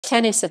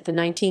Tennis at the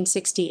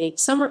 1968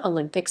 Summer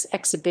Olympics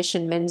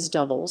exhibition men's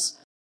doubles.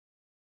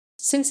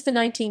 Since the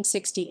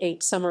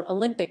 1968 Summer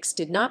Olympics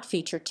did not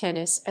feature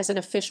tennis as an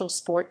official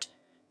sport,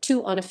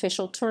 two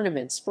unofficial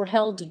tournaments were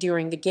held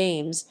during the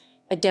Games,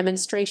 a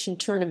demonstration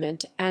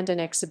tournament and an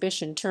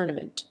exhibition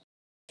tournament.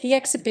 The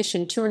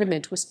exhibition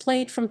tournament was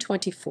played from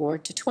 24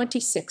 to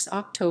 26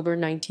 October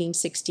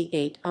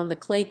 1968 on the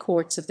clay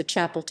courts of the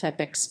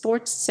Chapultepec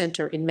Sports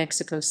Center in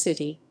Mexico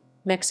City,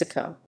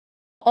 Mexico.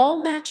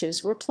 All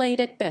matches were played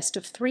at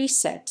best-of-3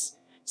 sets.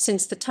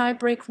 Since the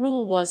tiebreak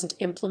rule wasn't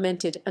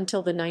implemented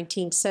until the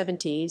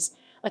 1970s,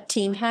 a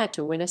team had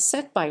to win a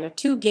set by a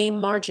 2-game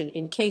margin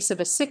in case of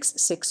a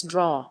 6-6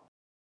 draw.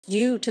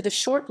 Due to the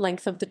short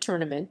length of the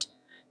tournament,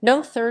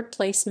 no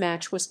third-place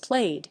match was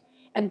played,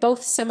 and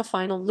both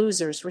semifinal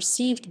losers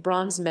received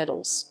bronze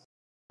medals.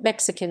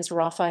 Mexicans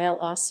Rafael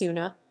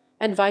Osuna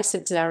and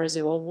Vicente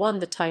Zarazúa won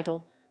the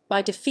title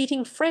by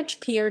defeating French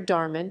Pierre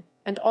Darmon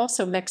and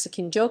also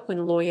Mexican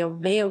Joaquín Loyo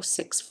Mayo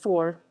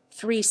 6-4,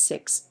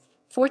 3-6,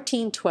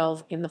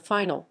 14-12 in the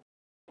final.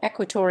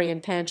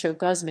 Ecuatorian Pancho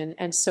Guzmán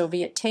and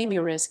Soviet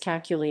Teimuraz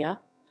Kakulia,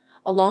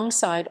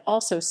 alongside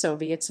also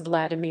Soviets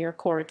Vladimir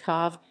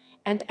Korotkov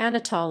and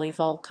Anatoli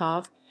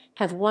Volkov,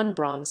 have won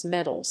bronze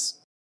medals.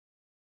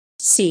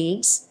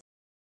 Seeds.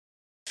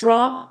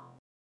 Draw.